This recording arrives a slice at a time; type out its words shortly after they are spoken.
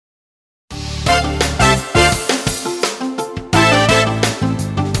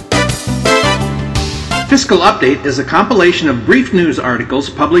Fiscal Update is a compilation of brief news articles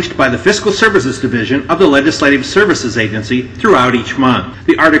published by the Fiscal Services Division of the Legislative Services Agency throughout each month.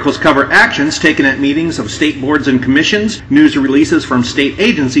 The articles cover actions taken at meetings of state boards and commissions, news releases from state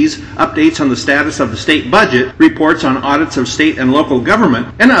agencies, updates on the status of the state budget, reports on audits of state and local government,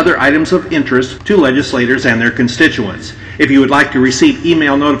 and other items of interest to legislators and their constituents. If you would like to receive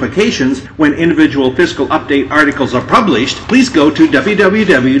email notifications when individual Fiscal Update articles are published, please go to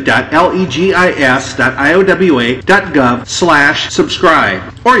www.legis.iowa.gov/subscribe,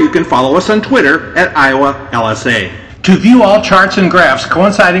 or you can follow us on Twitter at @IowaLSA. To view all charts and graphs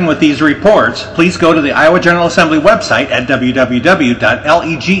coinciding with these reports, please go to the Iowa General Assembly website at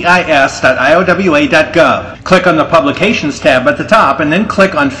www.legis.iowa.gov. Click on the Publications tab at the top and then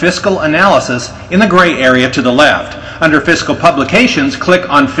click on Fiscal Analysis in the gray area to the left. Under Fiscal Publications, click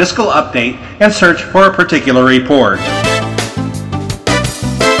on Fiscal Update and search for a particular report.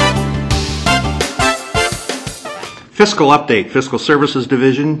 Fiscal Update, Fiscal Services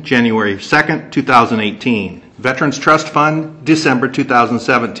Division, January 2nd, 2018. Veterans Trust Fund, December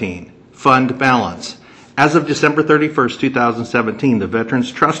 2017. Fund balance. As of December 31st, 2017, the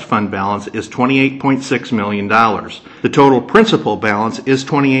Veterans Trust Fund balance is $28.6 million. The total principal balance is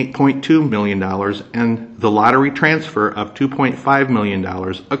 $28.2 million, and the lottery transfer of $2.5 million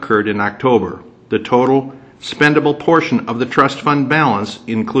occurred in October. The total spendable portion of the trust fund balance,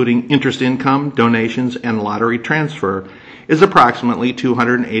 including interest income, donations, and lottery transfer, is approximately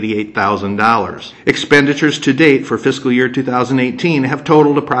 $288,000. Expenditures to date for fiscal year 2018 have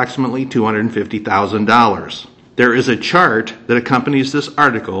totaled approximately $250,000. There is a chart that accompanies this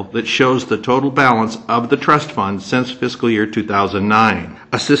article that shows the total balance of the trust fund since fiscal year 2009.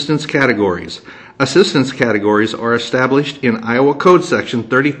 Assistance categories. Assistance categories are established in Iowa Code Section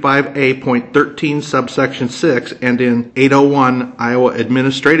 35A.13 subsection 6 and in 801 Iowa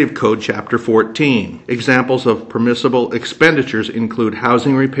Administrative Code Chapter 14. Examples of permissible expenditures include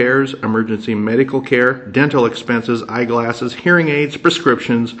housing repairs, emergency medical care, dental expenses, eyeglasses, hearing aids,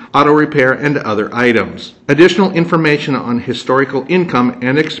 prescriptions, auto repair, and other items. Additional information on historical income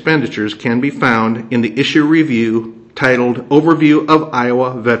and expenditures can be found in the issue review titled Overview of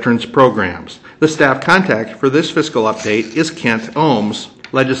Iowa Veterans Programs. The staff contact for this fiscal update is Kent Ohms,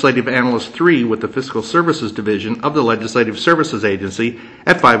 Legislative Analyst 3 with the Fiscal Services Division of the Legislative Services Agency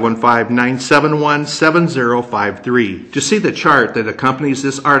at 515-971-7053. To see the chart that accompanies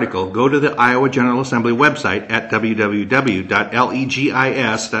this article, go to the Iowa General Assembly website at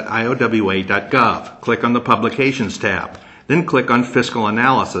www.legis.iowa.gov. Click on the Publications tab. Then click on Fiscal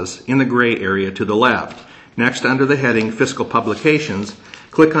Analysis in the gray area to the left. Next, under the heading Fiscal Publications,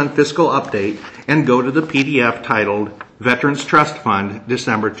 click on Fiscal Update and go to the PDF titled Veterans Trust Fund,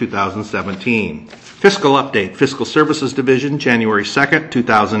 December 2017. Fiscal Update, Fiscal Services Division, January 2nd,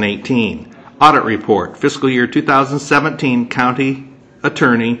 2018. Audit Report, Fiscal Year 2017 County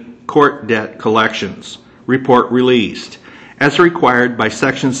Attorney Court Debt Collections. Report released. As required by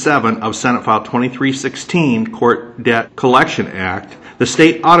Section 7 of Senate File 2316, Court Debt Collection Act, the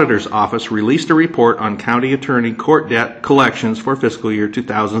State Auditor's Office released a report on County Attorney Court Debt Collections for fiscal year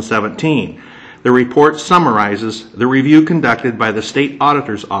 2017. The report summarizes the review conducted by the State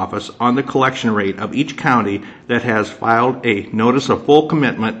Auditor's Office on the collection rate of each county that has filed a Notice of Full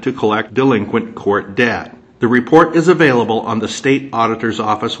Commitment to collect delinquent court debt. The report is available on the State Auditor's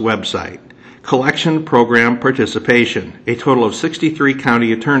Office website. Collection Program Participation. A total of 63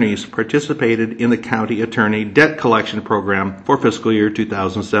 county attorneys participated in the County Attorney Debt Collection Program for fiscal year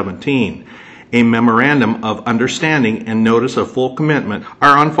 2017. A Memorandum of Understanding and Notice of Full Commitment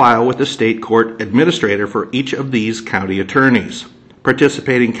are on file with the State Court Administrator for each of these county attorneys.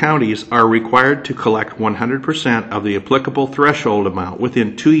 Participating counties are required to collect 100% of the applicable threshold amount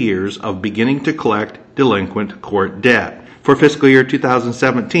within 2 years of beginning to collect delinquent court debt. For fiscal year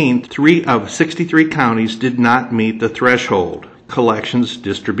 2017, 3 of 63 counties did not meet the threshold. Collections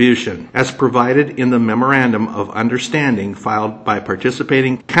distribution. As provided in the Memorandum of Understanding filed by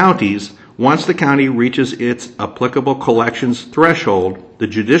participating counties, once the county reaches its applicable collections threshold, the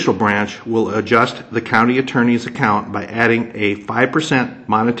judicial branch will adjust the county attorney's account by adding a 5%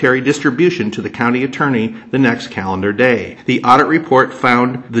 monetary distribution to the county attorney the next calendar day. The audit report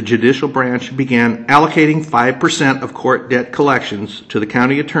found the judicial branch began allocating 5% of court debt collections to the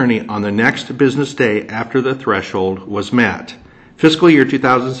county attorney on the next business day after the threshold was met. Fiscal year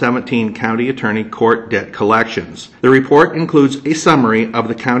 2017 County Attorney Court Debt Collections. The report includes a summary of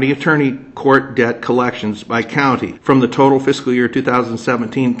the County Attorney Court Debt Collections by county. From the total fiscal year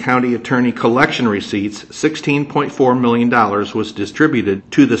 2017 County Attorney collection receipts, $16.4 million was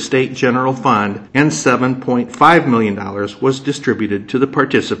distributed to the State General Fund and $7.5 million was distributed to the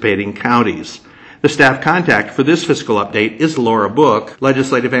participating counties. The staff contact for this fiscal update is Laura Book,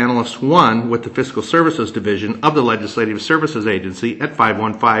 Legislative Analyst 1 with the Fiscal Services Division of the Legislative Services Agency at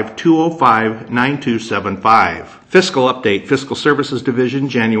 515-205-9275. Fiscal Update, Fiscal Services Division,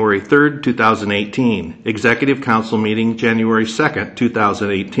 January 3rd, 2018. Executive Council meeting, January 2nd,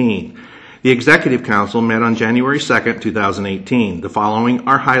 2018. The Executive Council met on January 2nd, 2018. The following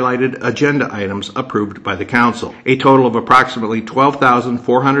are highlighted agenda items approved by the Council. A total of approximately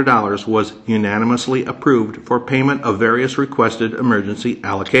 $12,400 was unanimously approved for payment of various requested emergency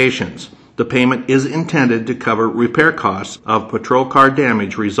allocations. The payment is intended to cover repair costs of patrol car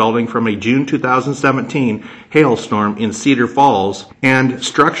damage resulting from a June 2017 hailstorm in Cedar Falls and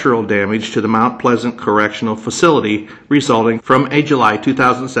structural damage to the Mount Pleasant Correctional Facility resulting from a July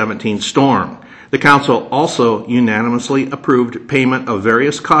 2017 storm. The Council also unanimously approved payment of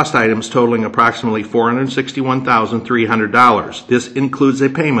various cost items totaling approximately $461,300. This includes a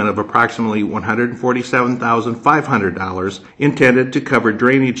payment of approximately $147,500 intended to cover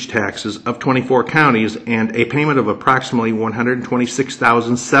drainage taxes of 24 counties and a payment of approximately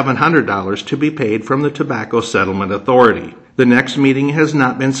 $126,700 to be paid from the Tobacco Settlement Authority. The next meeting has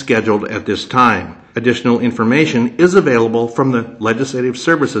not been scheduled at this time. Additional information is available from the Legislative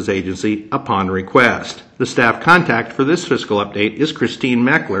Services Agency upon request. The staff contact for this fiscal update is Christine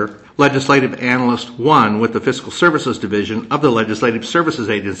Meckler, Legislative Analyst 1 with the Fiscal Services Division of the Legislative Services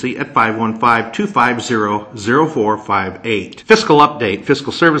Agency at 515-250-0458. Fiscal Update,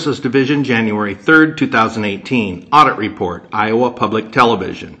 Fiscal Services Division, January 3rd, 2018. Audit Report, Iowa Public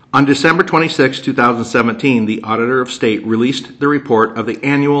Television. On December 26, 2017, the Auditor of State released the report of the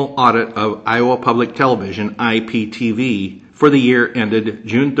annual audit of Iowa Public Television, IPTV, for the year ended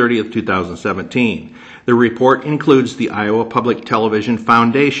June 30th, 2017. The report includes the Iowa Public Television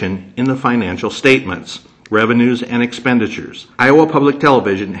Foundation in the financial statements, revenues, and expenditures. Iowa Public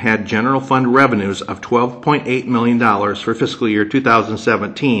Television had general fund revenues of $12.8 million for fiscal year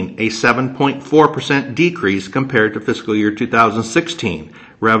 2017, a 7.4% decrease compared to fiscal year 2016.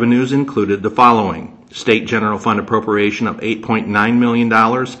 Revenues included the following: State General Fund appropriation of $8.9 million,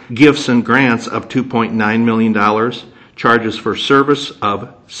 gifts and grants of $2.9 million, charges for service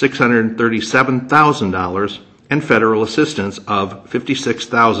of $637,000, and federal assistance of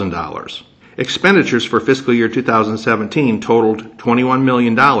 $56,000. Expenditures for fiscal year 2017 totaled $21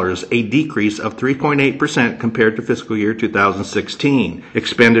 million, a decrease of 3.8% compared to fiscal year 2016.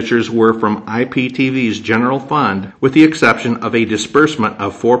 Expenditures were from IPTV's general fund, with the exception of a disbursement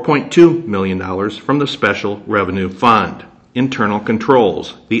of $4.2 million from the Special Revenue Fund. Internal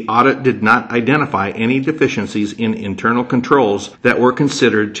controls. The audit did not identify any deficiencies in internal controls that were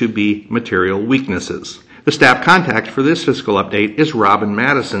considered to be material weaknesses. The staff contact for this fiscal update is Robin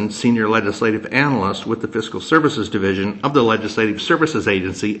Madison, Senior Legislative Analyst with the Fiscal Services Division of the Legislative Services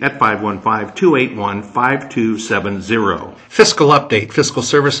Agency at 515-281-5270. Fiscal Update, Fiscal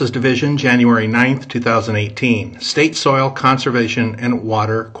Services Division, January 9th, 2018. State Soil Conservation and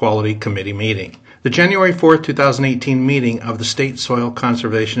Water Quality Committee meeting. The January 4th, 2018 meeting of the State Soil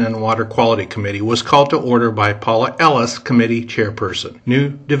Conservation and Water Quality Committee was called to order by Paula Ellis, Committee Chairperson, new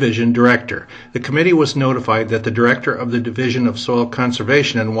Division Director. The committee was notified that the Director of the Division of Soil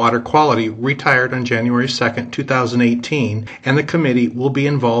Conservation and Water Quality retired on January 2nd, 2018, and the committee will be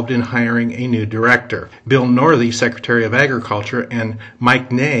involved in hiring a new director. Bill Northey, Secretary of Agriculture, and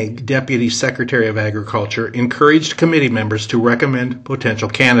Mike Nag, Deputy Secretary of Agriculture, encouraged committee members to recommend potential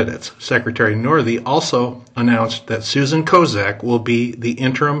candidates. Secretary Northey also announced that Susan Kozak will be the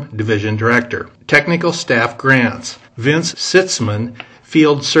interim division director. Technical staff grants. Vince Sitzman,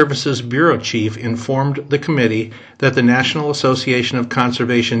 Field Services Bureau Chief, informed the committee that the National Association of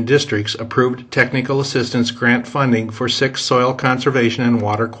Conservation Districts approved technical assistance grant funding for 6 soil conservation and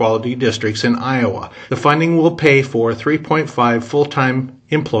water quality districts in Iowa. The funding will pay for 3.5 full-time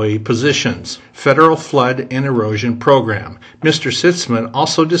employee positions. Federal Flood and Erosion Program. Mr. Sitzman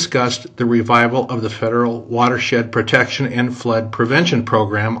also discussed the revival of the Federal Watershed Protection and Flood Prevention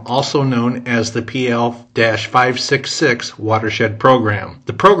Program, also known as the PL-566 Watershed Program.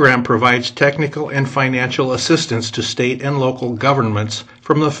 The program provides technical and financial assistance to state and local governments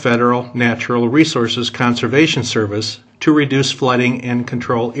from the Federal Natural Resources Conservation Service to reduce flooding and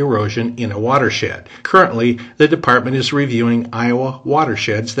control erosion in a watershed. Currently, the department is reviewing Iowa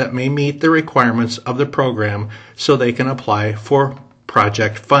watersheds that may meet the requirements of the program so they can apply for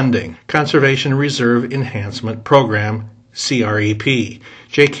project funding. Conservation Reserve Enhancement Program, CREP.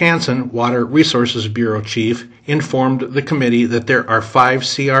 Jake Hansen, Water Resources Bureau Chief, informed the committee that there are 5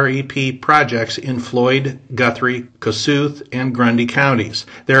 CREP projects in Floyd, Guthrie, Kossuth, and Grundy counties.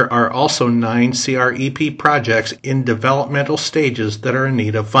 There are also 9 CREP projects in developmental stages that are in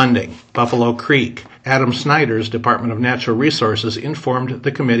need of funding. Buffalo Creek. Adam Snyder's Department of Natural Resources informed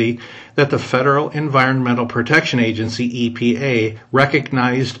the committee that the Federal Environmental Protection Agency, EPA,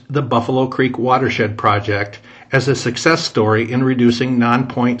 recognized the Buffalo Creek Watershed Project as a success story in reducing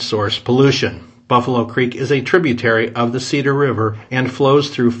non-point source pollution. Buffalo Creek is a tributary of the Cedar River and flows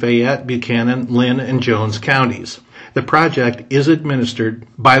through Fayette, Buchanan, Lynn, and Jones counties. The project is administered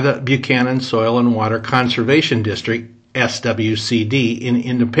by the Buchanan Soil and Water Conservation District, SWCD, in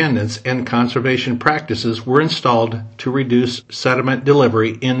Independence, and conservation practices were installed to reduce sediment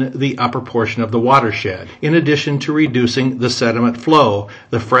delivery in the upper portion of the watershed. In addition to reducing the sediment flow,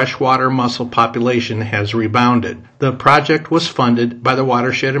 the freshwater mussel population has rebounded. The project was funded by the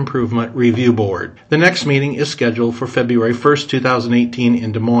Watershed Improvement Review Board. The next meeting is scheduled for February 1st, 2018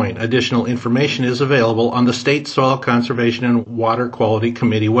 in Des Moines. Additional information is available on the State Soil Conservation and Water Quality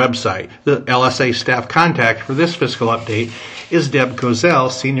Committee website. The LSA staff contact for this fiscal update is Deb Kozel,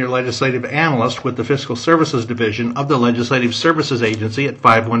 Senior Legislative Analyst with the Fiscal Services Division of the Legislative Services Agency at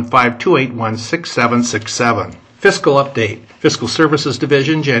 515-281-6767. Fiscal Update. Fiscal Services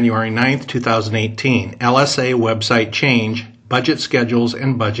Division, January 9th, 2018. LSA website change, budget schedules,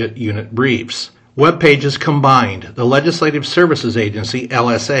 and budget unit briefs. Web pages combined. The Legislative Services Agency,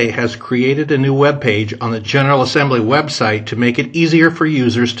 LSA, has created a new web page on the General Assembly website to make it easier for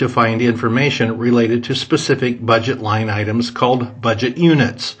users to find information related to specific budget line items called budget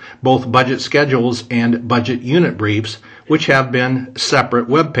units. Both budget schedules and budget unit briefs, which have been separate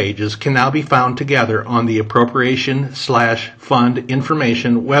web pages, can now be found together on the Appropriation/Fund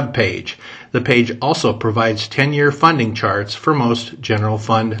Information web page. The page also provides 10-year funding charts for most general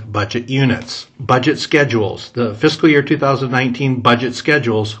fund budget units. Budget schedules. The fiscal year 2019 budget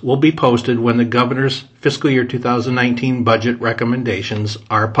schedules will be posted when the governor's fiscal year 2019 budget recommendations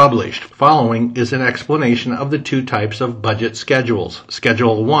are published. Following is an explanation of the 2 types of budget schedules.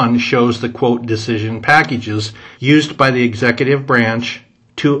 Schedule 1 shows the quote decision packages used by the executive branch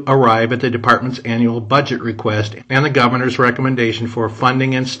to arrive at the department's annual budget request and the governor's recommendation for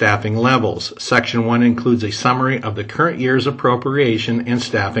funding and staffing levels. Section 1 includes a summary of the current year's appropriation and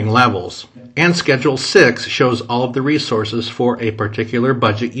staffing levels. And Schedule 6 shows all of the resources for a particular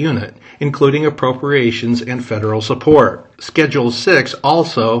budget unit, including appropriations and federal support. Schedule 6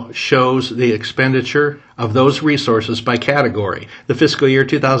 also shows the expenditure of those resources by category. The fiscal year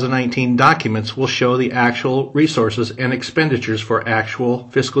 2019 documents will show the actual resources and expenditures for actual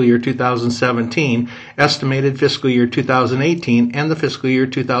fiscal year 2017, estimated fiscal year 2018, and the fiscal year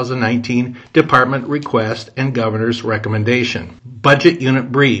 2019 department request and governor's recommendation. Budget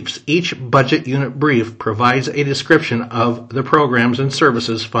unit briefs. Each budget unit brief provides a description of the programs and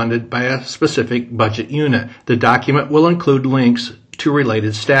services funded by a specific budget unit. The document will include links to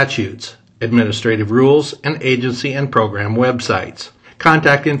related statutes, administrative rules, and agency and program websites.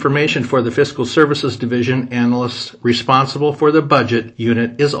 Contact information for the Fiscal Services Division analysts responsible for the budget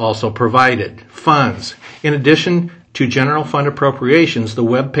unit is also provided. Funds. In addition to general fund appropriations, the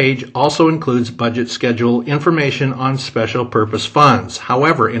web page also includes budget schedule information on special purpose funds.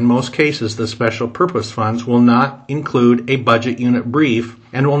 However, in most cases, the special purpose funds will not include a budget unit brief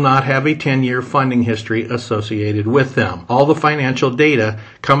and will not have a 10-year funding history associated with them. All the financial data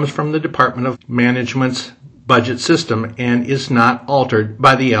comes from the Department of Management's budget system and is not altered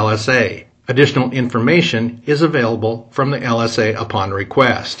by the LSA. Additional information is available from the LSA upon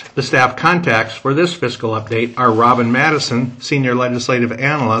request. The staff contacts for this fiscal update are Robin Madison, Senior Legislative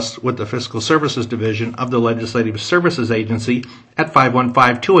Analyst with the Fiscal Services Division of the Legislative Services Agency at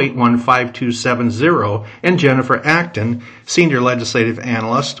 515-281-5270, and Jennifer Acton, Senior Legislative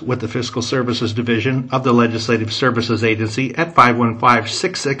Analyst with the Fiscal Services Division of the Legislative Services Agency at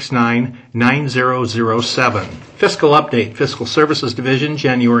 515-669-9007. Fiscal Update, Fiscal Services Division,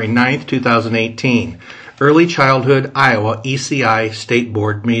 January 9th, 2018. Early Childhood Iowa ECI State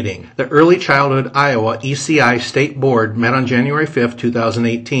Board Meeting. The Early Childhood Iowa ECI State Board met on January 5th,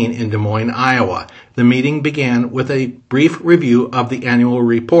 2018 in Des Moines, Iowa. The meeting began with a brief review of the annual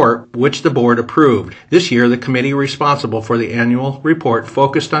report, which the board approved. This year, the committee responsible for the annual report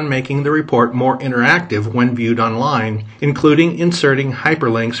focused on making the report more interactive when viewed online, including inserting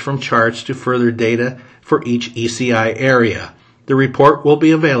hyperlinks from charts to further data for each ECI area. The report will be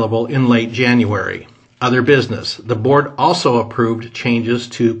available in late January. Other business. The board also approved changes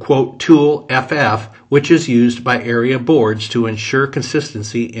to, quote, Tool FF, which is used by area boards to ensure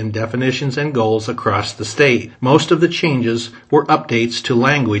consistency in definitions and goals across the state. Most of the changes were updates to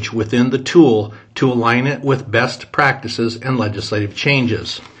language within the tool to align it with best practices and legislative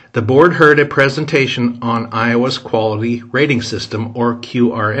changes. The board heard a presentation on Iowa's Quality Rating System, or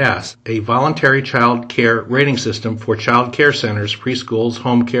QRS, a voluntary child care rating system for child care centers, preschools,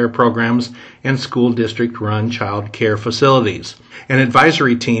 home care programs, and school district-run child care facilities. An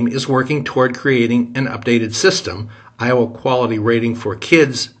advisory team is working toward creating an updated system, Iowa Quality Rating for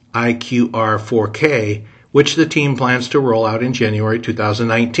Kids, IQR4K, which the team plans to roll out in January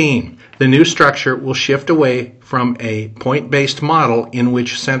 2019. The new structure will shift away from a point-based model in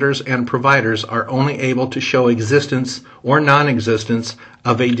which centers and providers are only able to show existence or non-existence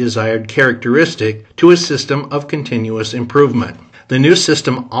of a desired characteristic to a system of continuous improvement. The new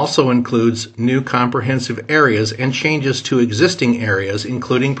system also includes new comprehensive areas and changes to existing areas,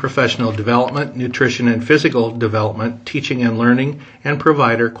 including professional development, nutrition and physical development, teaching and learning, and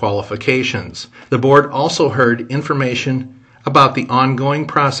provider qualifications. The board also heard information about the ongoing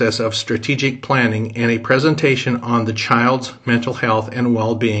process of strategic planning and a presentation on the Child's Mental Health and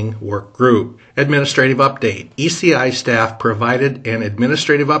Well-Being Work Group. Administrative update. ECI staff provided an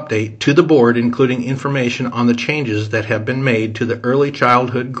administrative update to the board, including information on the changes that have been made to the Early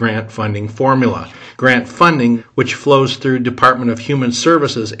Childhood Grant Funding formula. Grant funding, which flows through Department of Human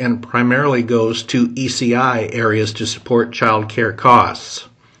Services and primarily goes to ECI areas to support child care costs.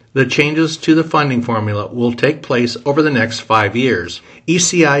 The changes to the funding formula will take place over the next 5 years.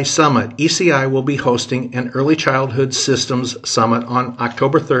 ECI Summit. ECI will be hosting an Early Childhood Systems Summit on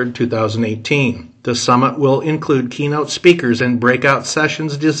October 3, 2018. The summit will include keynote speakers and breakout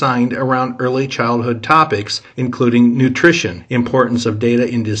sessions designed around early childhood topics, including nutrition, importance of data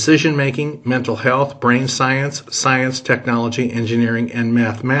in decision-making, mental health, brain science, science, technology, engineering, and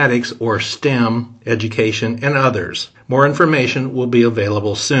mathematics, or STEM, education, and others. More information will be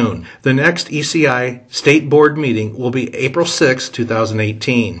available soon. The next ECI State Board meeting will be April 6,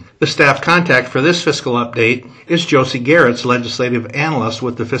 2018. The staff contact for this fiscal update is Josie Garretts, Legislative Analyst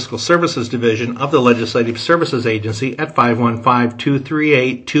with the Fiscal Services Division of the Legislative Services Agency at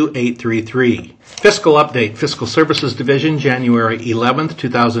 515-238-2833. Fiscal Update, Fiscal Services Division, January 11,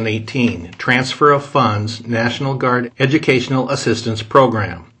 2018. Transfer of Funds, National Guard Educational Assistance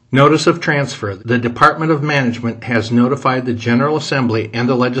Program. Notice of transfer. The Department of Management has notified the General Assembly and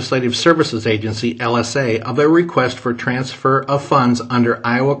the Legislative Services Agency, LSA, of a request for transfer of funds under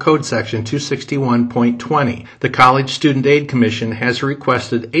Iowa Code Section 261.20. The College Student Aid Commission has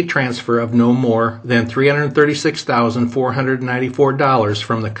requested a transfer of no more than $336,494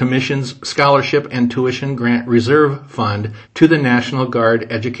 from the Commission's Scholarship and Tuition Grant Reserve Fund to the National Guard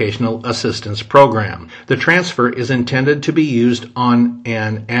Educational Assistance Program. The transfer is intended to be used on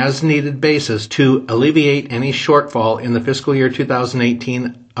an as-needed basis to alleviate any shortfall in the fiscal year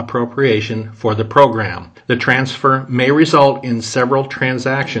 2018 appropriation for the program. The transfer may result in several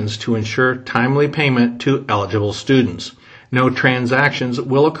transactions to ensure timely payment to eligible students. No transactions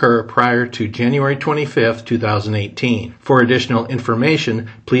will occur prior to January 25, 2018. For additional information,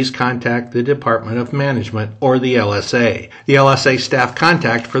 please contact the Department of Management or the LSA. The LSA staff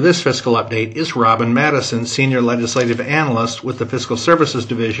contact for this fiscal update is Robin Madison, Senior Legislative Analyst with the Fiscal Services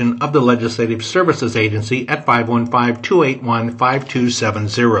Division of the Legislative Services Agency at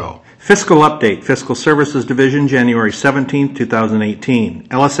 515-281-5270. Fiscal Update, Fiscal Services Division, January 17, 2018.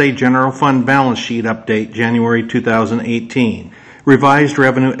 LSA General Fund Balance Sheet Update, January 2018. Revised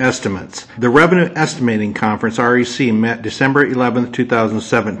Revenue Estimates. The Revenue Estimating Conference, REC, met December 11,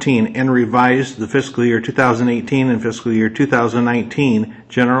 2017 and revised the fiscal year 2018 and fiscal year 2019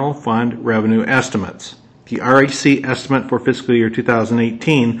 General Fund Revenue Estimates. The REC estimate for fiscal year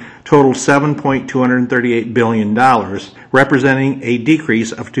 2018 totaled $7.238 billion, representing a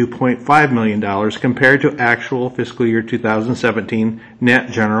decrease of $2.5 million compared to actual fiscal year 2017 net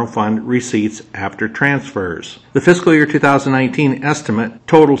general fund receipts after transfers. The fiscal year 2019 estimate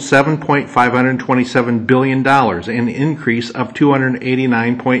totaled $7.527 billion, an increase of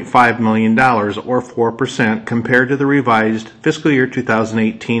 $289.5 million, or 4%, compared to the revised fiscal year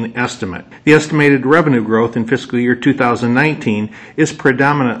 2018 estimate. The estimated revenue growth in fiscal year 2019 is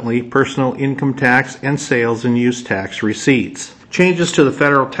predominantly personal income tax and sales and use tax receipts. Changes to the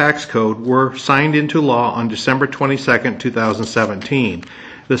federal tax code were signed into law on December 22, 2017.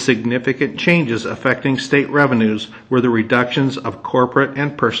 The significant changes affecting state revenues were the reductions of corporate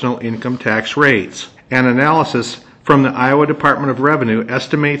and personal income tax rates. An analysis from the Iowa Department of Revenue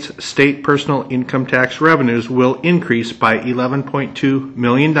estimates state personal income tax revenues will increase by $11.2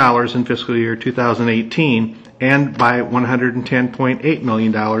 million in fiscal year 2018 and by $110.8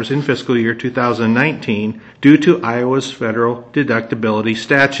 million in fiscal year 2019 due to Iowa's federal deductibility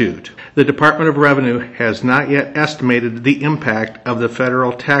statute. The Department of Revenue has not yet estimated the impact of the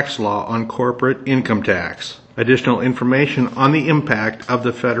federal tax law on corporate income tax. Additional information on the impact of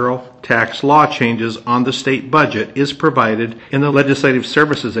the federal tax law changes on the state budget is provided in the Legislative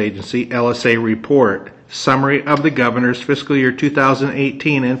Services Agency LSA report, Summary of the Governor's Fiscal Year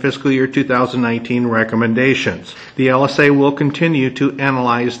 2018 and Fiscal Year 2019 Recommendations. The LSA will continue to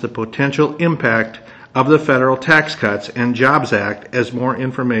analyze the potential impact of the federal tax cuts and Jobs Act as more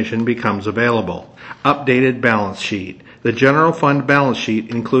information becomes available. Updated balance sheet. The general fund balance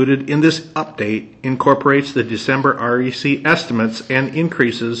sheet included in this update incorporates the December REC estimates and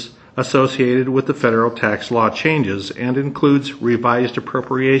increases associated with the federal tax law changes and includes revised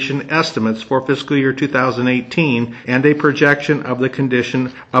appropriation estimates for fiscal year 2018 and a projection of the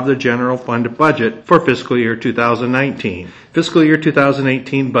condition of the general fund budget for fiscal year 2019. Fiscal year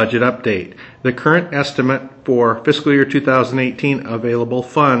 2018 budget update. The current estimate for fiscal year 2018 available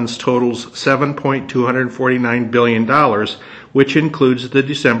funds totals $7.249 billion, which includes the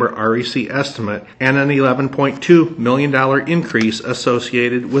December REC estimate and an $11.2 million increase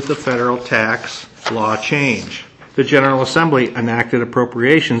associated with the federal tax law change. The General Assembly enacted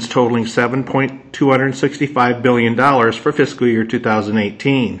appropriations totaling $7.265 billion for fiscal year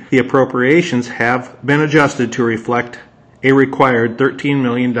 2018. The appropriations have been adjusted to reflect a required $13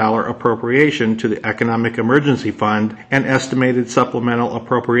 million appropriation to the Economic Emergency Fund and estimated supplemental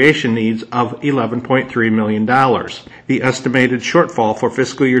appropriation needs of $11.3 million. The estimated shortfall for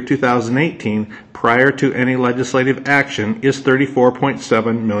fiscal year 2018 prior to any legislative action is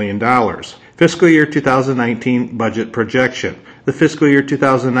 $34.7 million. Fiscal year 2019 budget projection. The fiscal year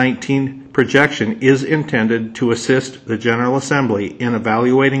 2019 projection is intended to assist the General Assembly in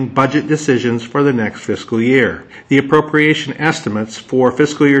evaluating budget decisions for the next fiscal year. The appropriation estimates for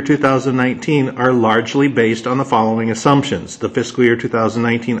fiscal year 2019 are largely based on the following assumptions. The fiscal year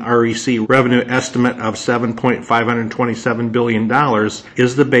 2019 REC revenue estimate of $7.527 billion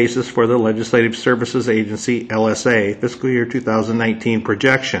is the basis for the Legislative Services Agency LSA fiscal year 2019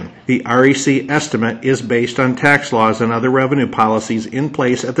 projection. The REC estimate is based on tax laws and other revenue policies in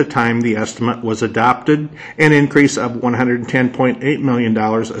place at the time the estimate was adopted. An increase of $110.8 million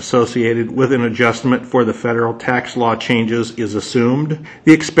associated with an adjustment for the federal tax law changes is assumed.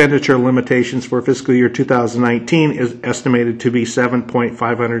 The expenditure limitations for fiscal year 2019 is estimated to be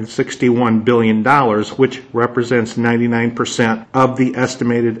 $7.561 billion, which represents 99% of the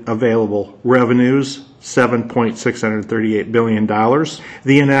estimated available revenues. $7.638 billion.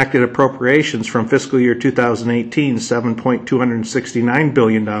 The enacted appropriations from fiscal year 2018, $7.269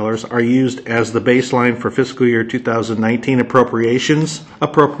 billion, are used as the baseline for fiscal year 2019 appropriations.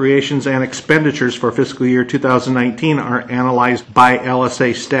 Appropriations and expenditures for fiscal year 2019 are analyzed by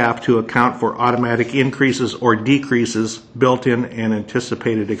LSA staff to account for automatic increases or decreases, built-in and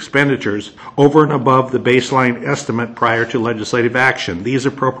anticipated expenditures over and above the baseline estimate prior to legislative action. These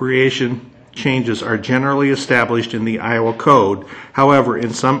appropriation changes are generally established in the Iowa Code. However,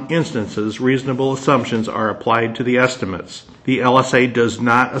 in some instances, reasonable assumptions are applied to the estimates. The LSA does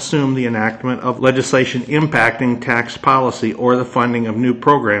not assume the enactment of legislation impacting tax policy or the funding of new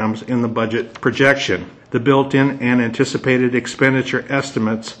programs in the budget projection. The built-in and anticipated expenditure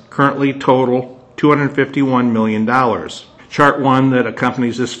estimates currently total $251 million. Chart 1 that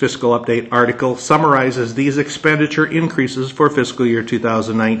accompanies this fiscal update article summarizes these expenditure increases for fiscal year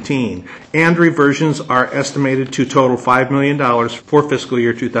 2019, and reversions are estimated to total $5 million for fiscal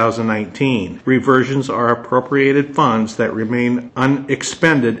year 2019. Reversions are appropriated funds that remain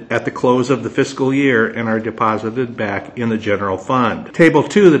unexpended at the close of the fiscal year and are deposited back in the general fund. Table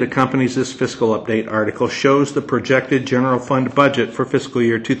 2 that accompanies this fiscal update article shows the projected general fund budget for fiscal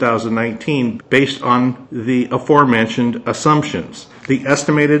year 2019 based on the aforementioned assumptions. The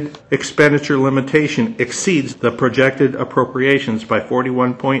estimated expenditure limitation exceeds the projected appropriations by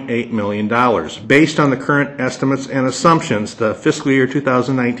 $41.8 million. Based on the current estimates and assumptions, the fiscal year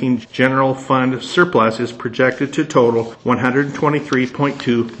 2019 general fund surplus is projected to total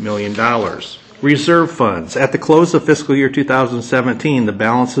 $123.2 million. Reserve funds. At the close of fiscal year 2017, the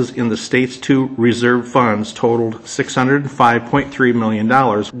balances in the state's two reserve funds totaled $605.3 million,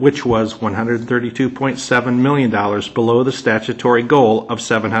 which was $132.7 million below the statutory goal of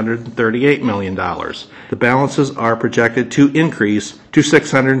 $738 million. The balances are projected to increase to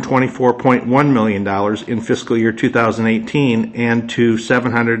 $624.1 million in fiscal year 2018 and to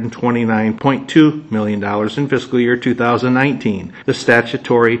 $729.2 million in fiscal year 2019. The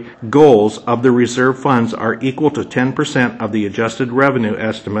statutory goals of the reserve funds are equal to 10% of the adjusted revenue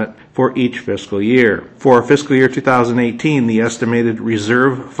estimate for each fiscal year. For fiscal year 2018, the estimated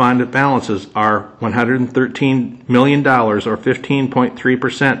reserve fund balances are $113 million, or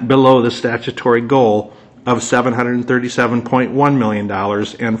 15.3% below the statutory goal of $737.1 million,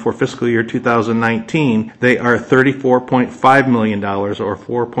 and for fiscal year 2019, they are $34.5 million, or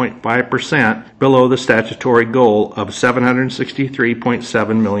 4.5% below the statutory goal of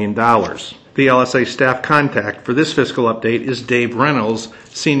 $763.7 million. The LSA staff contact for this fiscal update is Dave Reynolds,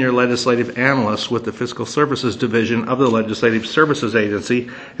 Senior Legislative Analyst with the Fiscal Services Division of the Legislative Services Agency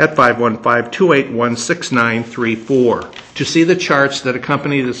at 515-281-6934. To see the charts that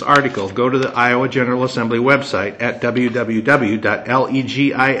accompany this article, go to the Iowa General Assembly website at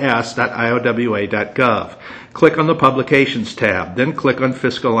www.legis.iowa.gov. Click on the Publications tab, then click on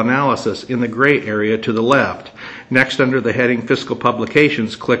Fiscal Analysis in the gray area to the left. Next, under the heading Fiscal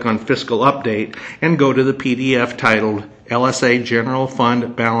Publications, click on Fiscal Update and go to the PDF titled LSA General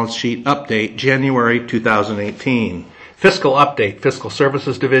Fund Balance Sheet Update, January 2018. Fiscal Update, Fiscal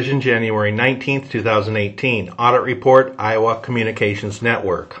Services Division, January 19, 2018. Audit Report, Iowa Communications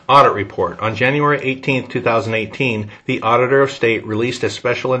Network. Audit Report. On January 18, 2018, the Auditor of State released a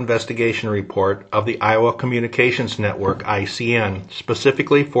special investigation report of the Iowa Communications Network, ICN,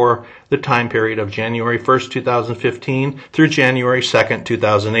 specifically for the time period of January 1, 2015 through January 2,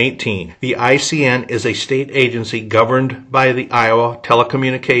 2018. The ICN is a state agency governed by the Iowa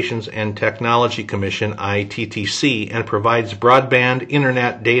Telecommunications and Technology Commission, ITTC, and provides broadband,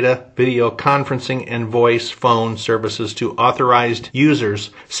 internet, data, video conferencing, and voice phone services to authorized users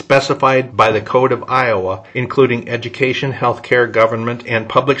specified by the Code of Iowa, including education, healthcare, government, and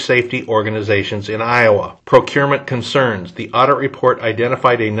public safety organizations in Iowa. Procurement concerns. The audit report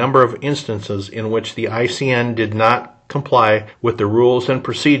identified a number of instances in which the ICN did not comply with the rules and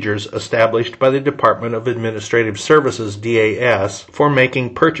procedures established by the Department of Administrative Services, DAS, for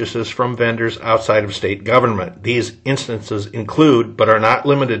making purchases from vendors outside of state government. These instances include, but are not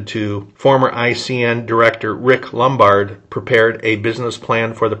limited to, former ICN Director Rick Lombard prepared a business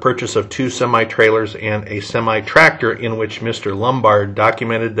plan for the purchase of 2 semi-trailers and a semi-tractor in which Mr. Lombard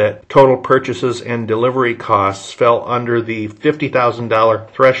documented that total purchases and delivery costs fell under the $50,000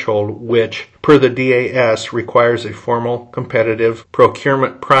 threshold, which, per the DAS, requires a formal competitive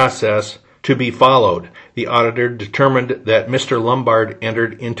procurement process to be followed. The auditor determined that Mr. Lombard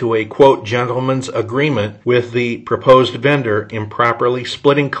entered into a, quote, gentleman's agreement with the proposed vendor, improperly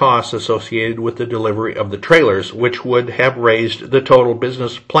splitting costs associated with the delivery of the trailers, which would have raised the total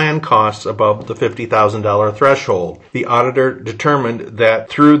business plan costs above the $50,000 threshold. The auditor determined that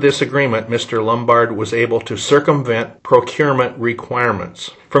through this agreement, Mr. Lombard was able to circumvent procurement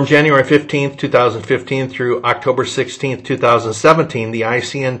requirements. From January 15, 2015 through October 16, 2017, the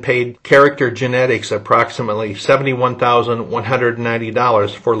ICN paid Character Genetics approximately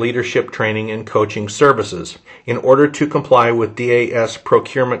 $71,190 for leadership training and coaching services. In order to comply with DAS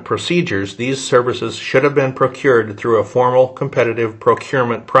procurement procedures, these services should have been procured through a formal competitive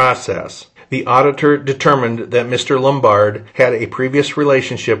procurement process. The auditor determined that Mr. Lombard had a previous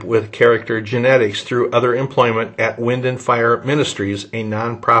relationship with Character Genetics through other employment at Wind and Fire Ministries, a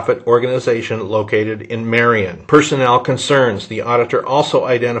nonprofit organization located in Marion. Personnel concerns. The auditor also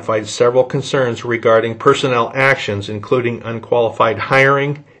identified several concerns regarding personnel actions, including unqualified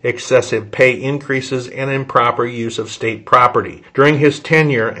hiring, excessive pay increases, and improper use of state property. During his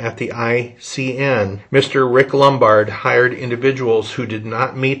tenure at the ICN, Mr. Rick Lombard hired individuals who did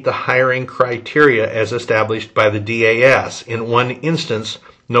not meet the hiring criteria as established by the DAS. In one instance,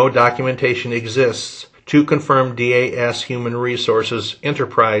 no documentation exists to confirm DAS Human Resources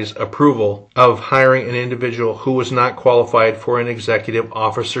Enterprise approval of hiring an individual who was not qualified for an Executive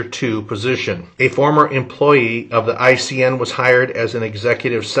Officer 2 position. A former employee of the ICN was hired as an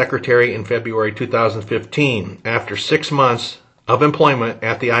Executive Secretary in February 2015. After 6 months of employment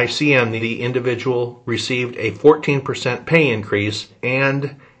at the ICN, the individual received a 14% pay increase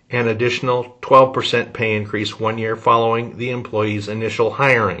and an additional 12% pay increase 1 year following the employee's initial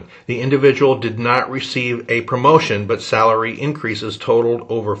hiring. The individual did not receive a promotion, but salary increases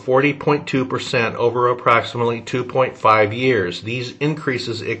totaled over 40.2% over approximately 2.5 years. These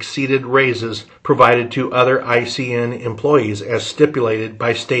increases exceeded raises provided to other ICN employees as stipulated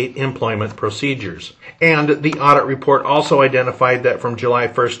by state employment procedures. And the audit report also identified that from July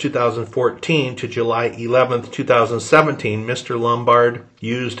 1, 2014 to July 11, 2017, Mr. Lombard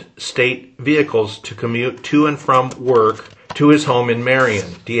used state vehicles to commute to and from work to his home in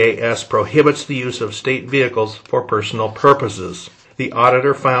Marion. DAS prohibits the use of state vehicles for personal purposes. The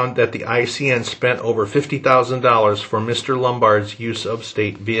auditor found that the ICN spent over $50,000 for Mr. Lombard's use of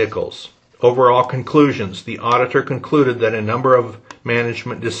state vehicles. Overall conclusions. The auditor concluded that a number of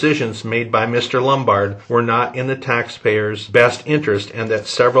management decisions made by Mr. Lombard were not in the taxpayer's best interest and that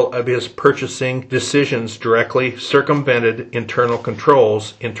several of his purchasing decisions directly circumvented internal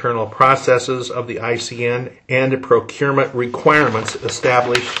controls, internal processes of the ICN, and procurement requirements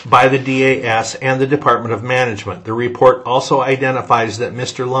established by the DAS and the Department of Management. The report also identifies that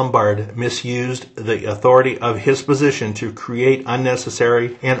Mr. Lombard misused the authority of his position to create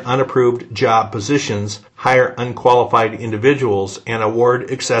unnecessary and unapproved job positions, hire unqualified individuals, and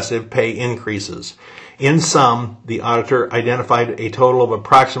award excessive pay increases. In sum, the auditor identified a total of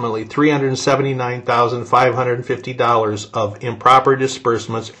approximately $379,550 of improper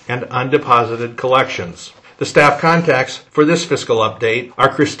disbursements and undeposited collections. The staff contacts for this fiscal update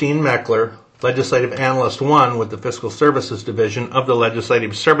are Christine Meckler, Legislative Analyst 1 with the Fiscal Services Division of the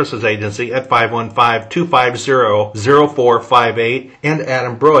Legislative Services Agency at 515-250-0458, and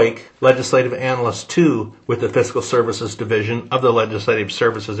Adam Broik, Legislative Analyst 2 with the Fiscal Services Division of the Legislative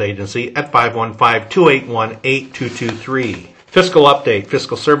Services Agency at 515-281-8223. Fiscal Update,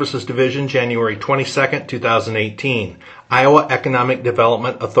 Fiscal Services Division, January 22, 2018. Iowa Economic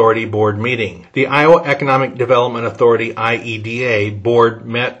Development Authority Board Meeting. The Iowa Economic Development Authority, IEDA, Board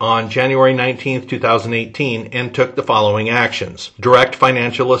met on January 19, 2018 and took the following actions. Direct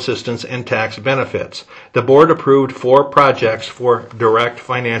financial assistance and tax benefits. The Board approved 4 projects for direct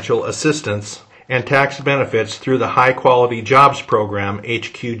financial assistance and tax benefits through the High Quality Jobs Program,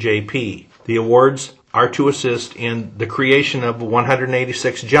 HQJP. The awards are to assist in the creation of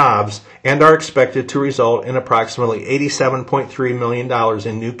 186 jobs and are expected to result in approximately $87.3 million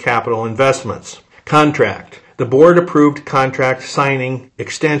in new capital investments. Contract. The Board approved contract signing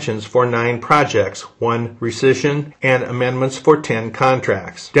extensions for 9 projects, 1 rescission, and amendments for 10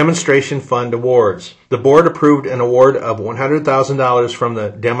 contracts. Demonstration Fund Awards. The Board approved an award of $100,000 from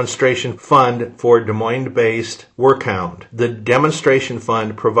the Demonstration Fund for Des Moines-based Workhound. The Demonstration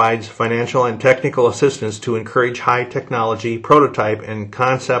Fund provides financial and technical assistance to encourage high technology, prototype, and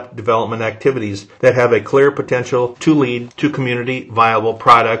concept development activities that have a clear potential to lead to community viable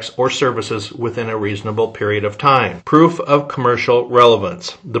products or services within a reasonable period of time. Proof of commercial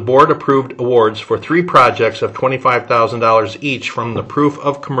relevance. The Board approved awards for 3 projects of $25,000 each from the Proof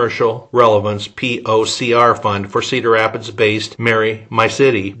of Commercial Relevance POCR Fund for Cedar Rapids-based Mary My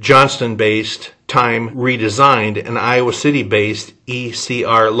City, Johnston-based Time Redesigned, and Iowa City-based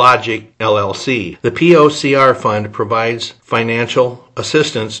ECR Logic LLC. The POCR Fund provides financial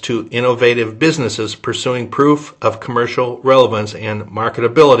assistance to innovative businesses pursuing proof of commercial relevance and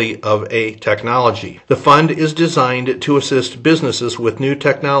marketability of a technology. The fund is designed to assist businesses with new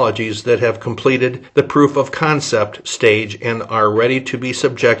technologies that have completed the proof of concept stage and are ready to be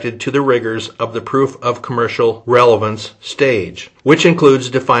subjected to the rigors of the proof of commercial relevance stage, which includes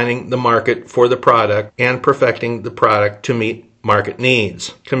defining the market for the product and perfecting the product to meet market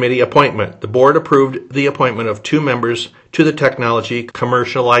needs. Committee appointment. The Board approved the appointment of 2 members to the Technology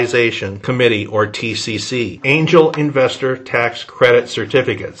Commercialization Committee, or TCC. Angel Investor Tax Credit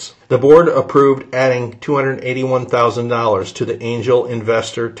Certificates. The Board approved adding $281,000 to the Angel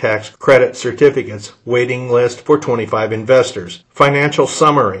Investor Tax Credit Certificates waiting list for 25 investors. Financial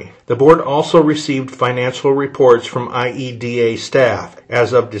summary. The Board also received financial reports from IEDA staff.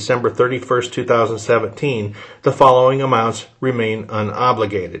 As of December 31, 2017, the following amounts remain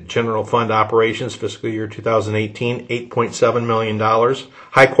unobligated. General Fund Operations, fiscal year 2018, $8.7 million.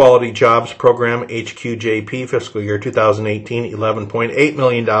 High Quality Jobs Program, HQJP, fiscal year 2018, $11.8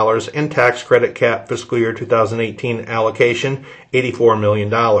 million. And Tax Credit Cap, fiscal year 2018 allocation, $84 million.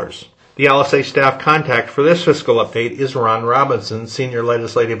 The LSA staff contact for this fiscal update is Ron Robinson, Senior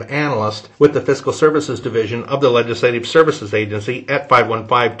Legislative Analyst with the Fiscal Services Division of the Legislative Services Agency at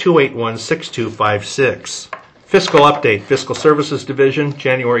 515-281-6256. Fiscal Update, Fiscal Services Division,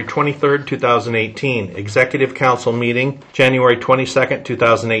 January 23, 2018. Executive Council meeting, January 22,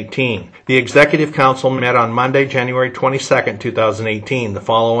 2018. The Executive Council met on Monday, January 22, 2018. The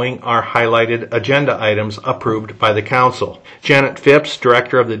following are highlighted agenda items approved by the Council. Janet Phipps,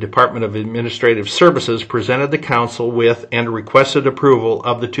 Director of the Department of Administrative Services, presented the Council with and requested approval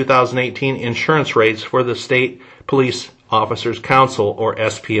of the 2018 insurance rates for the State Police Officers Council, or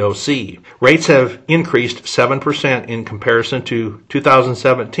SPOC. Rates have increased 7% in comparison to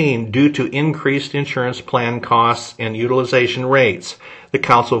 2017 due to increased insurance plan costs and utilization rates. the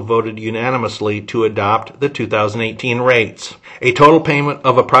council voted unanimously to adopt the 2018 rates. A total payment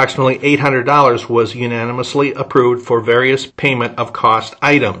of approximately $800 was unanimously approved for various payment of cost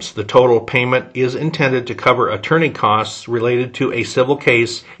items. The total payment is intended to cover attorney costs related to a civil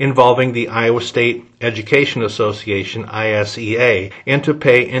case involving the Iowa State Education Association, ISEA, and to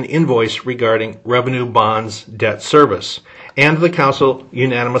pay an invoice regarding revenue bonds debt service. And the council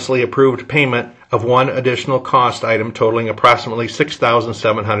unanimously approved payment of one additional cost item totaling approximately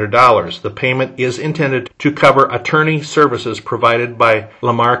 $6,700. The payment is intended to cover attorney services provided by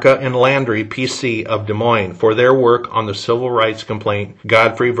Lamarca and Landry, PC of Des Moines, for their work on the civil rights complaint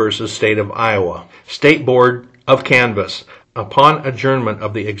Godfrey versus State of Iowa. State Board of Canvass. Upon adjournment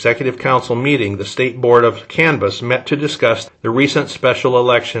of the Executive Council meeting, the State Board of Canvass met to discuss the recent special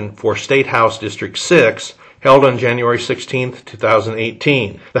election for State House District 6, held on January 16,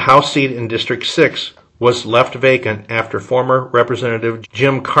 2018. The House seat in District 6 was left vacant after former Representative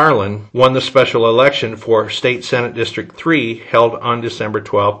Jim Carlin won the special election for State Senate District 3, held on December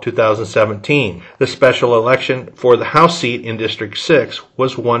 12, 2017. The special election for the House seat in District 6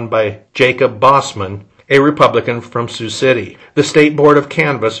 was won by Jacob Bossman, a Republican from Sioux City. The State Board of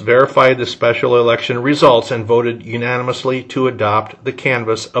Canvass verified the special election results and voted unanimously to adopt the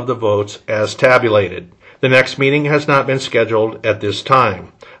canvass of the votes as tabulated. The next meeting has not been scheduled at this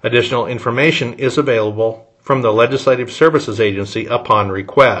time. Additional information is available from the Legislative Services Agency upon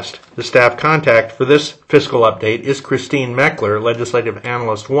request. The staff contact for this fiscal update is Christine Meckler, Legislative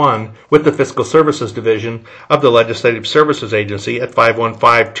Analyst 1 with the Fiscal Services Division of the Legislative Services Agency at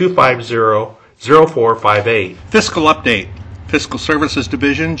 515-250-0458. Fiscal Update, Fiscal Services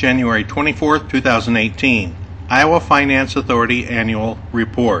Division, January 24, 2018. Iowa Finance Authority Annual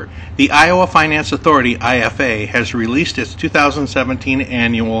Report. The Iowa Finance Authority, IFA, has released its 2017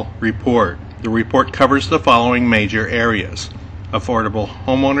 Annual Report. The report covers the following major areas: affordable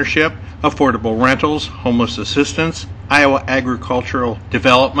homeownership, affordable rentals, homeless assistance, Iowa agricultural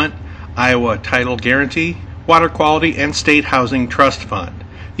development, Iowa title guarantee, water quality, and state housing trust fund.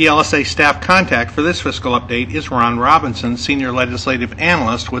 The LSA staff contact for this fiscal update is Ron Robinson, Senior Legislative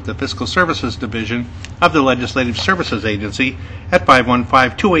Analyst with the Fiscal Services Division of the Legislative Services Agency at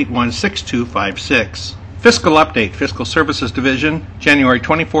 515-281-6256. Fiscal Update, Fiscal Services Division, January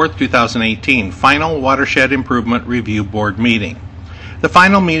 24, 2018, Final Watershed Improvement Review Board Meeting. The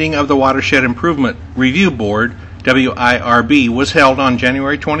final meeting of the Watershed Improvement Review Board, WIRB, was held on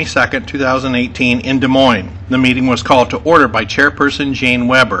January 22, 2018 in Des Moines. The meeting was called to order by Chairperson Jane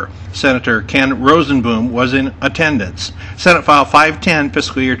Weber. Senator Ken Rosenboom was in attendance. Senate File 510,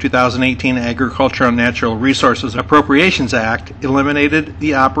 Fiscal Year 2018 Agricultural and Natural Resources Appropriations Act eliminated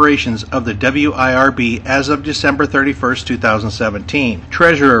the operations of the WIRB as of December 31, 2017.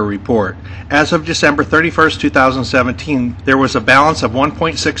 Treasurer Report. As of December 31, 2017, there was a balance of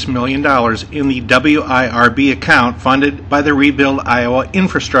 $1.6 million in the WIRB account funded by the Rebuild Iowa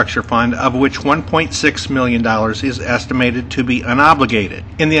Infrastructure Fund, of which $1.6 million is estimated to be unobligated.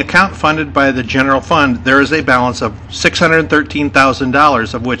 In the account funded by the General Fund, there is a balance of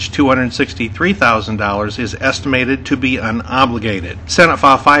 $613,000, of which $263,000 is estimated to be unobligated. Senate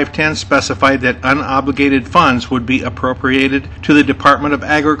File 510 specified that unobligated funds would be appropriated to the Department of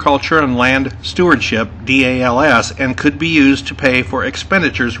Agriculture and Land Stewardship, DALS, and could be used to pay for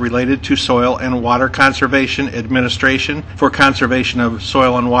expenditures related to soil and water conservation administration, for conservation of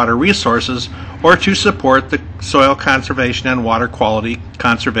soil and water resources, or to support the soil conservation and water quality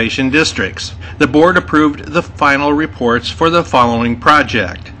conservation districts. The board approved the final reports for the following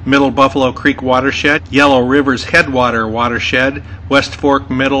project: Middle Buffalo Creek Watershed, Yellow River's Headwater Watershed, West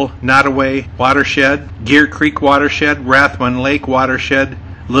Fork Middle Nottoway Watershed, Gear Creek Watershed, Rathman Lake Watershed,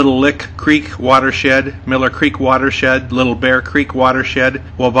 Little Lick Creek Watershed, Miller Creek Watershed, Little Bear Creek Watershed,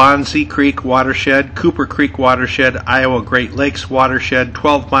 Waubonsee Creek Watershed, Cooper Creek Watershed, Iowa Great Lakes Watershed,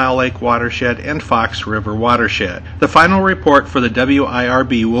 12 Mile Lake Watershed, and Fox River Watershed. The final report for the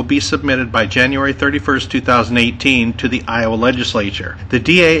WIRB will be submitted by January 31, 2018 to the Iowa Legislature. The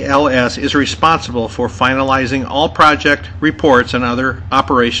DALS is responsible for finalizing all project reports and other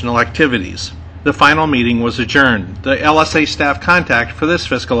operational activities. The final meeting was adjourned. The LSA staff contact for this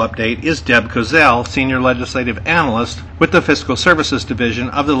fiscal update is Deb Kozel, Senior Legislative Analyst with the Fiscal Services Division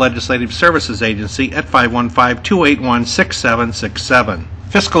of the Legislative Services Agency at 515-281-6767.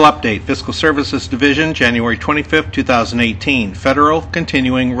 Fiscal Update, Fiscal Services Division, January 25, 2018. Federal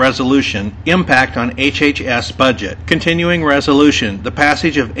Continuing Resolution, Impact on HHS Budget. Continuing Resolution, the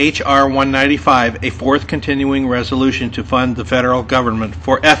passage of H.R. 195, a fourth continuing resolution to fund the federal government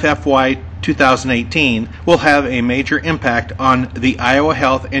for FFY 2018 will have a major impact on the Iowa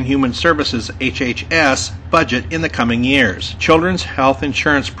Health and Human Services HHS budget in the coming years. Children's Health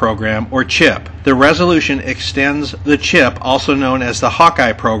Insurance Program, or CHIP. The resolution extends the CHIP, also known as the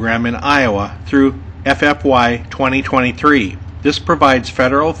Hawkeye Program in Iowa, through FFY 2023. This provides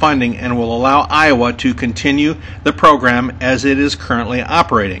federal funding and will allow Iowa to continue the program as it is currently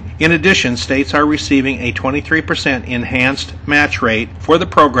operating. In addition, states are receiving a 23% enhanced match rate for the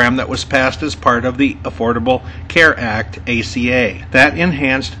program that was passed as part of the Affordable Care Act, ACA. That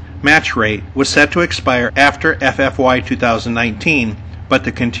enhanced match rate was set to expire after FFY 2019, but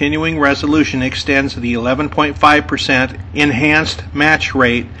the continuing resolution extends the 11.5% enhanced match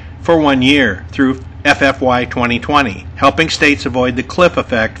rate for 1 year through FFY 2020, helping states avoid the cliff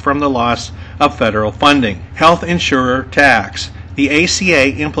effect from the loss of federal funding. Health insurer tax. The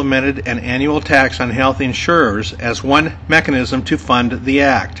ACA implemented an annual tax on health insurers as one mechanism to fund the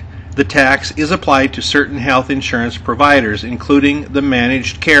act. The tax is applied to certain health insurance providers, including the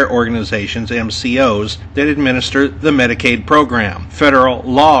managed care organizations, MCOs, that administer the Medicaid program. Federal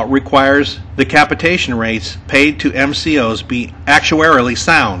law requires the capitation rates paid to MCOs be actuarially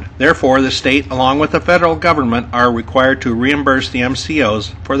sound. Therefore, the state, along with the federal government, are required to reimburse the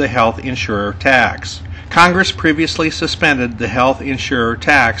MCOs for the health insurer tax. Congress previously suspended the health insurer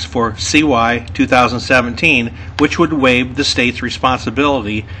tax for CY 2017, which would waive the state's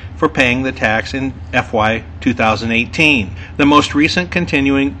responsibility for paying the tax in FY 2018. The most recent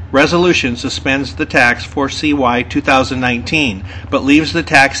continuing resolution suspends the tax for CY 2019, but leaves the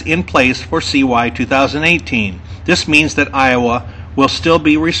tax in place for CY 2018. This means that Iowa will still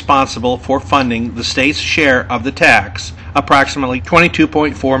be responsible for funding the state's share of the tax, approximately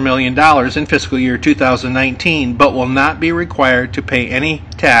 $22.4 million in fiscal year 2019, but will not be required to pay any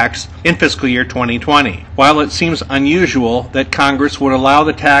tax in fiscal year 2020. While it seems unusual that Congress would allow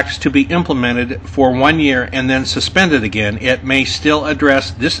the tax to be implemented for 1 year and then suspend it again, it may still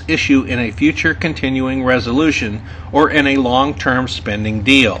address this issue in a future continuing resolution or in a long-term spending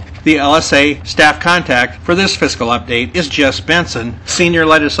deal. The LSA staff contact for this fiscal update is Jess Benson, Senior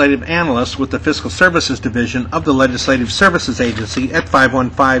Legislative Analyst with the Fiscal Services Division of the Legislative Services Agency at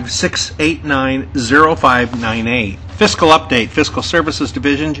 515-689-0598. Fiscal Update, Fiscal Services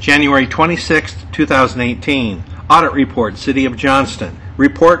Division, January 26, 2018. Audit Report, City of Johnston.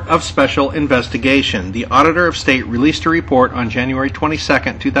 Report of Special Investigation. The Auditor of State released a report on January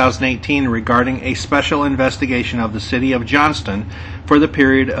 22, 2018 regarding a special investigation of the City of Johnston for the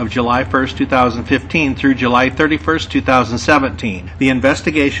period of July 1, 2015 through July 31, 2017. The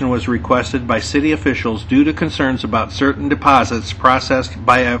investigation was requested by city officials due to concerns about certain deposits processed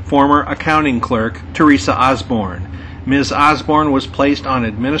by a former accounting clerk, Teresa Osborne. Ms. Osborne was placed on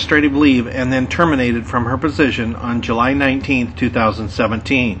administrative leave and then terminated from her position on July 19,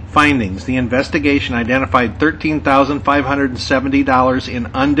 2017. Findings. The investigation identified $13,570 in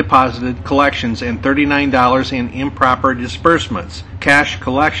undeposited collections and $39 in improper disbursements. Cash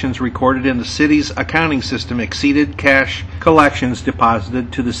collections recorded in the city's accounting system exceeded cash collections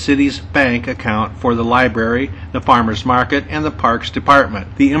deposited to the city's bank account for the library, the farmers market, and the parks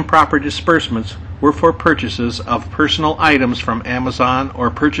department. The improper disbursements were for purchases of personal items from Amazon or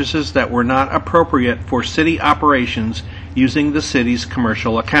purchases that were not appropriate for city operations using the city's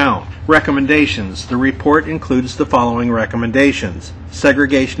commercial account. Recommendations. The report includes the following recommendations.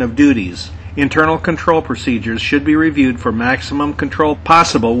 Segregation of duties. Internal control procedures should be reviewed for maximum control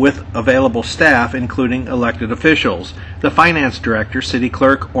possible with available staff, including elected officials. The finance director, city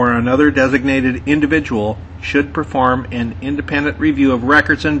clerk, or another designated individual should perform an independent review of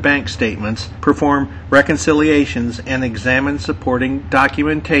records and bank statements, perform reconciliations, and examine supporting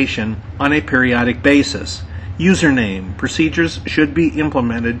documentation on a periodic basis. Username. Procedures should be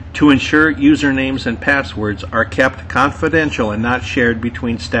implemented to ensure usernames and passwords are kept confidential and not shared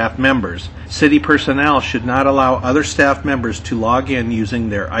between staff members. City personnel should not allow other staff members to log in using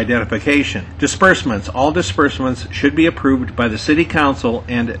their identification. Disbursements. All disbursements should be approved by the City Council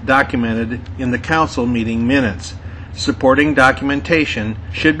and documented in the council meeting minutes. Supporting documentation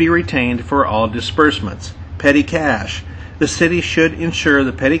should be retained for all disbursements. Petty cash. The city should ensure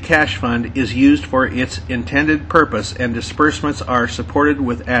the petty cash fund is used for its intended purpose and disbursements are supported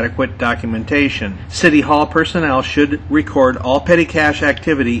with adequate documentation. City Hall personnel should record all petty cash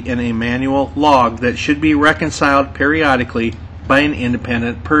activity in a manual log that should be reconciled periodically by an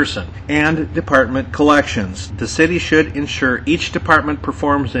independent person. And department collections. The city should ensure each department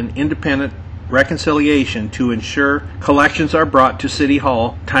performs an independent reconciliation to ensure collections are brought to City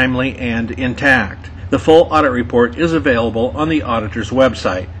Hall timely and intact. The full audit report is available on the auditor's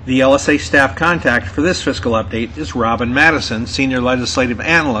website. The LSA staff contact for this fiscal update is Robin Madison, Senior Legislative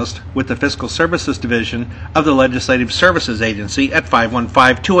Analyst with the Fiscal Services Division of the Legislative Services Agency at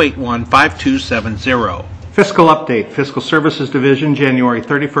 515-281-5270. Fiscal Update, Fiscal Services Division, January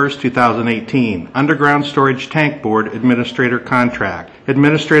 31st, 2018. Underground Storage Tank Board Administrator Contract.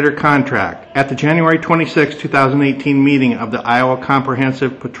 Administrator Contract. At the January 26, 2018 meeting of the Iowa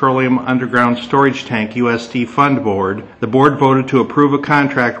Comprehensive Petroleum Underground Storage Tank UST Fund Board, the board voted to approve a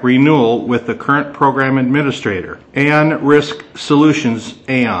contract renewal with the current program administrator, Aon Risk Solutions,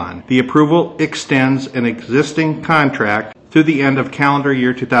 Aon. The approval extends an existing contract through the end of calendar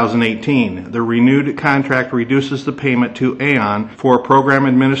year 2018. The renewed contract reduces the payment to Aon for program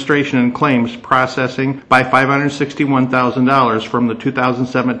administration and claims processing by $561,000 from the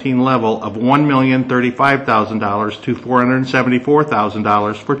 2017 level of $1,035,000 to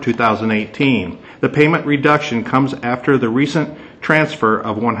 $474,000 for 2018. The payment reduction comes after the recent transfer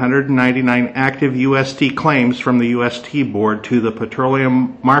of 199 active UST claims from the UST Board to the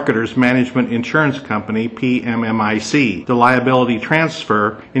Petroleum Marketers Management Insurance Company, PMMIC. The liability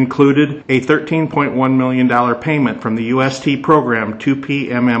transfer included a $13.1 million payment from the UST program to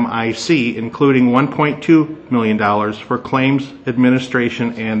PMMIC, including $1.2 million for claims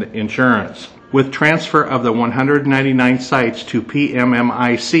administration and insurance. With transfer of the 199 sites to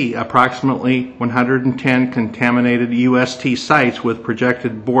PMMIC, approximately 110 contaminated UST sites with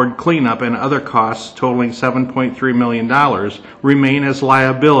projected board cleanup and other costs totaling $7.3 million remain as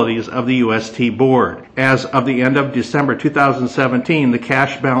liabilities of the UST board. As of the end of December 2017, the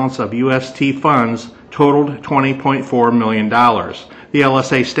cash balance of UST funds totaled $20.4 million. The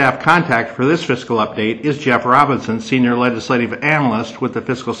LSA staff contact for this fiscal update is Jeff Robinson, Senior Legislative Analyst with the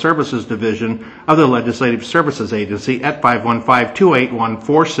Fiscal Services Division of the Legislative Services Agency at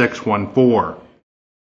 515-281-4614.